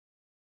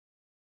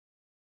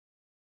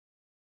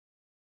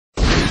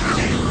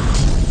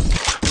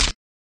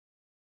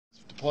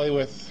play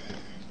with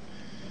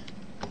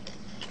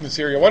this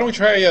area. Why don't we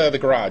try the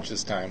garage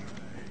this time?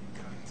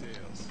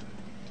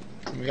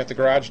 We got the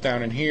garage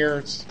down in here.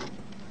 It's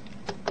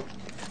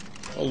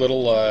a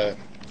little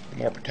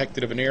more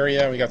protected of an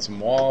area. We got some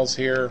walls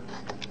here,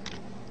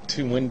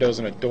 2 windows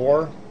and a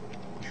door.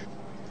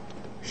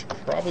 We should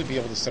probably be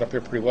able to set up here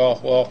pretty well.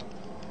 Well,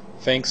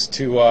 thanks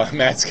to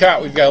Matt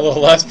Scott, we've got a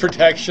little less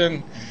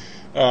protection.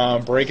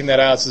 Breaking that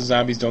out so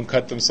zombies don't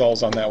cut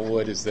themselves on that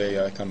wood as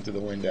they come through the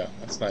window.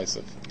 That's nice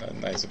of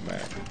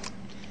Matt.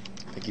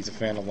 I think he's a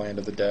fan of Land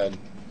of the Dead.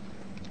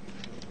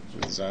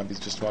 The zombies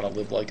just want to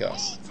live like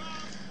us.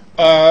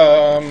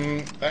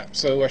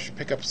 So I should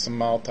pick up some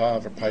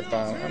Molotov or pipe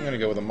bomb. I'm going to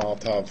go with a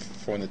Molotov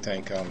for when the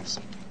tank comes.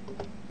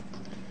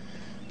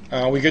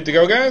 We good to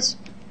go, guys?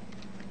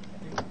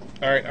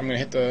 Alright, I'm going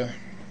to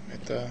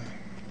hit the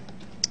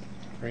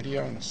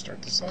radio and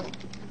start this up.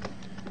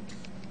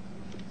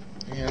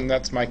 And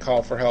that's my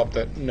call for help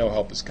that no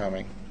help is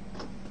coming.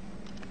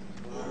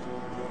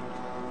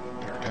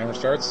 Our timer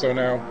starts, so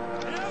now,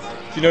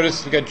 if you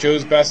notice, we got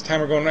Joe's best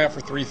timer going out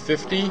for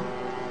 3:50.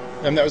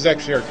 And that was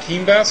actually our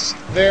team best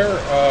there.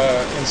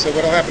 And so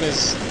what'll happen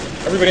is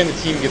everybody in the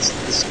team gets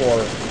the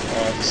score.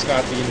 It's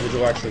not the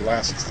individual actually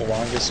lasts the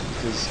longest,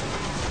 because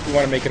we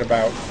want to make it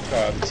about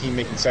the team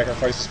making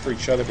sacrifices for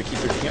each other to keep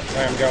their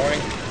time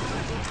going.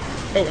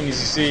 Oh, and as you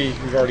see,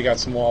 we've already got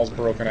some walls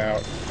broken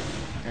out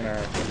in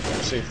our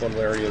safe little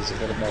areas a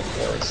little more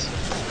for us.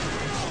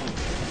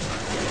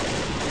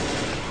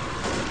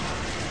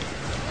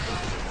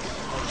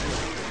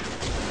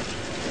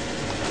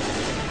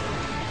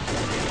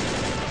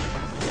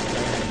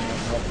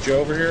 Joe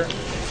over here.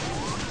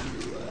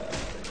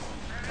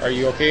 Are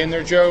you okay in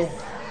there, Joe?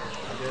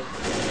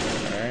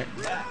 Alright.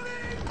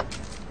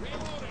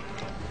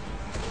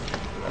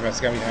 I'm going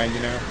to get behind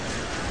you now.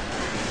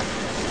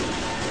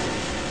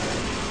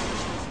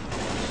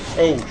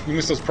 Oh, we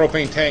missed those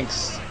propane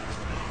tanks.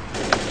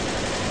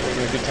 We're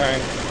having a good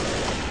time.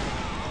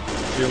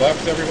 To your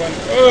left, everyone.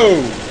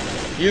 Oh!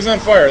 He is on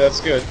fire,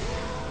 that's good.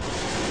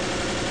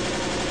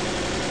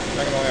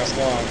 Not going to last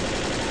long.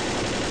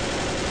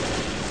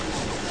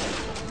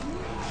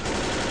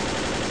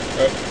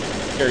 Oh,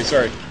 Gary,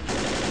 sorry.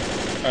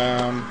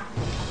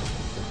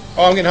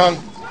 Oh, I'm getting hung.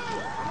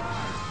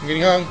 I'm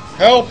getting hung.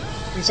 Help!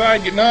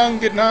 Inside, getting hung,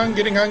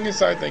 getting hung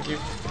inside, thank you.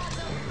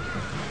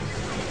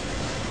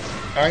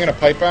 I'm gonna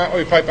pipe bomb. Oh,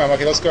 we pipe bomb.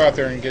 Okay, let's go out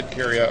there and get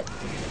Gary up.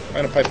 I'm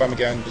gonna pipe bomb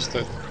again, just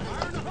to...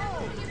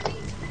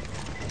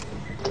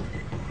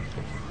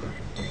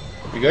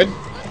 We good?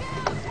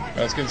 Right,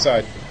 let's get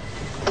inside.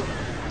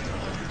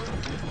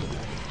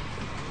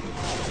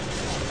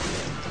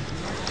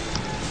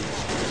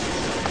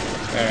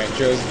 Alright,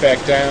 Joe's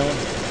back down.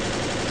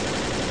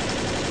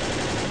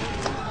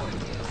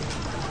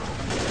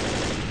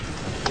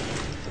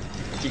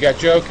 You got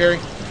Joe, Carrie?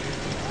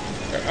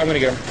 I'm gonna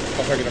get him.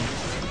 I'll target him.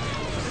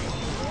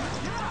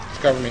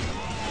 Just cover me.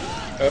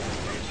 Oh,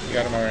 you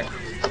got him, alright.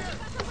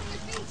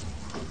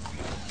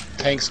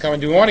 Tank's coming.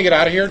 Do we want to get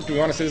out of here? Do we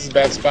want to say this is a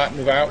bad spot and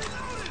move out?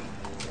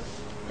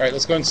 Alright,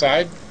 let's go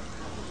inside.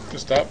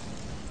 Just up.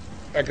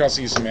 I could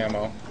also use some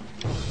ammo.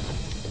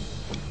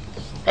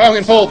 Oh, I'm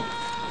getting pulled!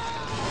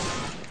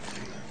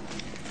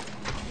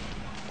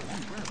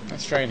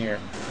 Let's try in here.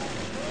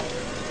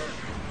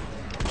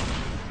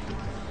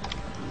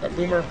 Got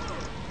Boomer.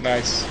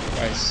 Nice,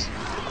 nice.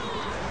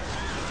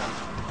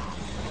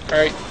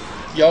 Alright,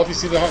 yell if you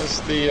see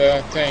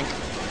the tank.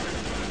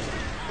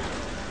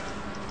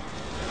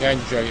 Behind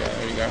you, Joe. Yeah,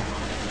 there you go.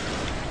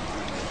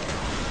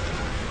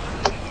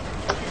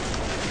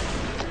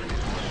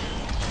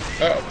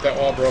 Oh, that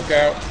wall broke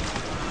out.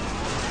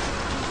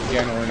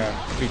 Again, we're in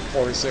a big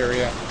porous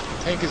area.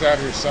 Tank is out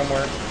here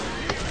somewhere.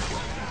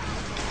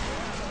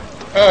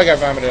 Oh, I got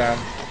vomited on.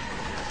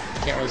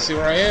 Can't really see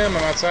where I am.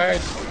 I'm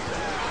outside.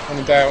 When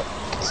in doubt,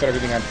 set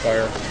everything on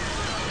fire.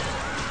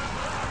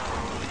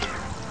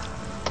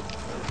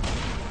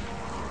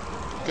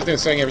 Good thing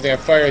setting everything on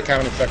fire, the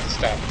common effect to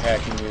stop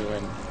attacking you,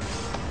 and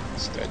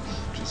instead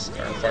just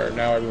are on fire.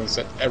 Now everyone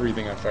set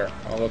everything on fire.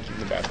 I'll look in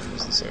the bathroom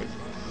just to save.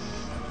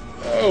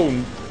 Oh,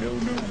 no,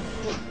 no.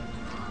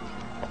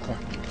 Oh, come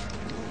on.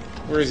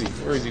 Where is he?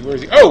 Where is he? Where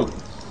is he? Oh!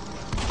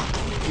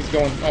 He's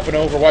going up and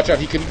over. Watch out.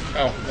 He can...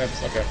 Oh,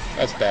 that's... Okay.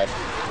 That's bad.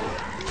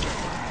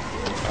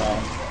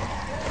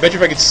 I bet you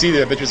if I could see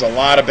that, I bet there's a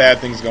lot of bad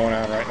things going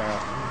on right now.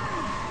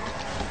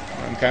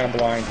 I'm kind of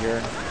blind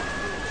here.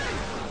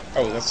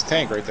 Oh, that's a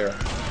tank right there.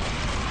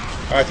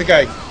 I think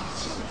I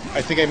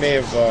may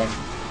have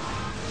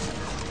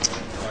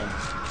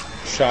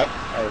shot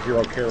our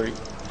hero Carrie.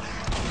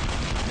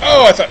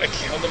 Oh, I thought I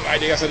killed him. I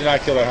guess I did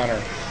not kill that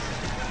hunter.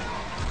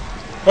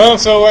 Well,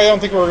 so I don't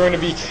think we're going to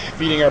be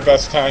beating our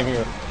best time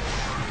here.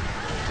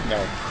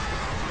 No.